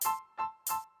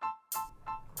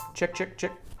Check, check,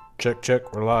 check. Check,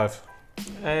 check, we're live.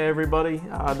 Hey, everybody.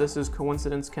 This is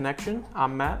Coincidence Connection.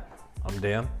 I'm Matt. I'm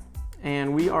Dan.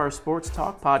 And we are a sports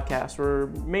talk podcast. We're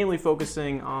mainly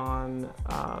focusing on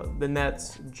the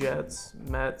Nets, Jets,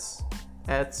 Mets,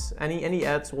 Ets. Any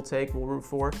Ets we'll take, we'll root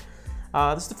for.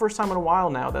 This is the first time in a while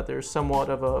now that there's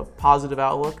somewhat of a positive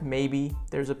outlook. Maybe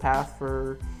there's a path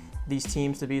for these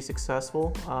teams to be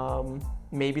successful.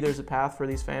 Maybe there's a path for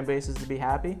these fan bases to be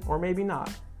happy, or maybe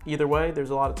not. Either way,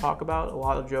 there's a lot to talk about, a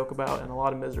lot to joke about, and a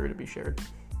lot of misery to be shared.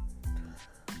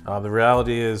 The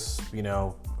reality is,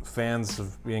 fans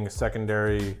of being a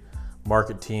secondary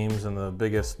market teams and the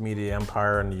biggest media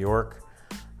empire in New York,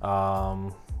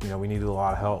 we need a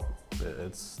lot of help.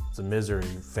 It's a misery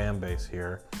fan base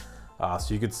here.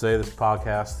 So you could say this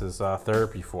podcast is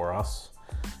therapy for us.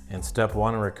 And step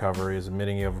one in recovery is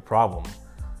admitting you have a problem.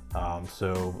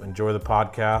 So enjoy the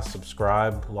podcast,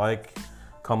 subscribe, like,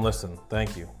 come listen.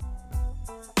 Thank you.